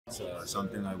it's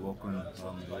something I work on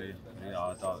very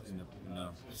hard out in the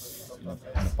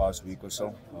past week or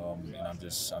so, and I'm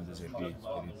just happy that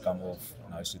it come off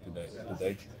nicely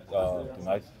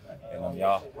tonight. And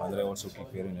yeah, Andre also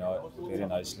kicked very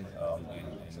nicely,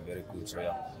 and very good. So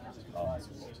yeah,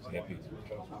 happy.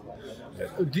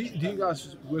 Do you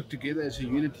guys work together as a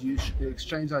unit? Do you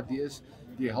exchange ideas?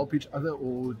 Do you help each other,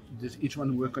 or does each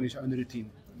one work on his own routine?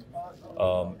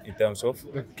 In terms of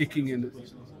The kicking and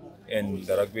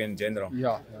the rugby in general.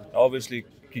 yeah. Obviously,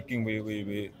 kicking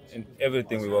we in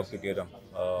everything we work together.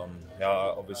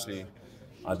 Yeah, obviously,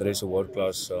 Andre's a world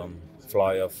class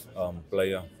flyer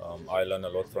player. I learn a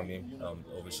lot from him.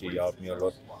 Obviously, he helped me a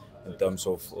lot in terms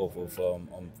of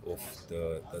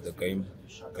the game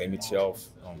itself.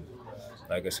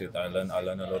 Like I said, I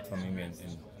learn a lot from him, and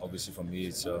obviously for me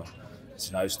it's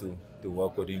nice to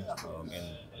work with him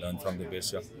and learn from the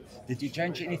best. Yeah. Did you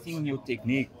change anything in your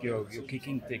technique, your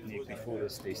kicking technique before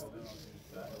this test?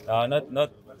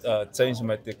 Not changing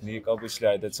my technique. Obviously,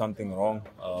 I did something wrong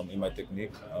in my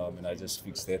technique, and I just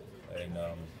fixed it. And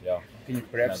yeah. Can you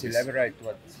perhaps elaborate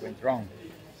what went wrong?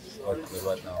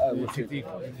 What now? With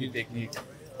your technique.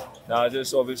 Now,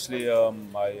 just obviously, I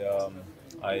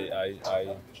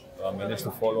managed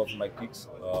to follow up my kicks.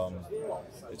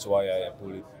 That's why I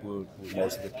pull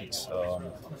most of the kicks.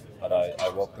 But I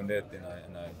worked on that,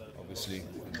 and I obviously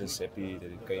just happy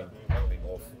that it came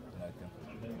off.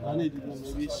 Manie, did you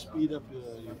maybe speed up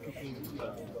your kicking?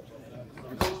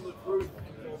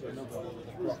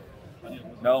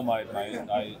 No, I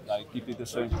keep it the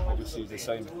same. Obviously, it's the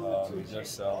same. It's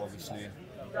just obviously,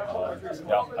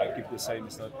 yeah, I keep the same.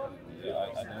 It's not.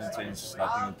 I didn't change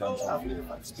nothing in terms of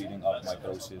speeding up my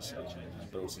process. My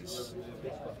process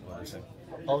was the same.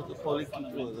 How the poly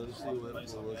kick was?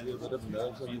 Was there a bit of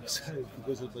nerves on your side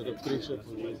because of the pressure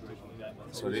for you?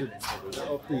 Sorry?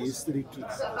 Of the history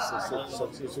kicks, successful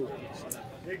kicks.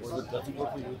 Was it difficult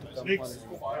for you to come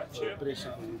on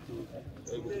pressure for you to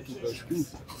able to keep those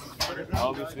kicks?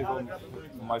 Obviously,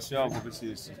 for myself,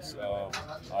 obviously,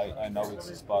 I know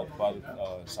it's part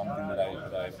of something that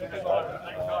I figured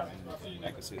out. And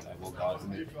like I said, I worked hard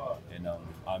on it, and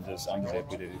I'm just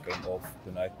happy that it came off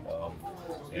tonight.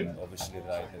 And obviously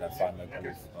that I found my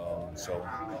groove. So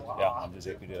yeah, I'm just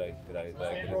happy that I did it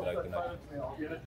right tonight.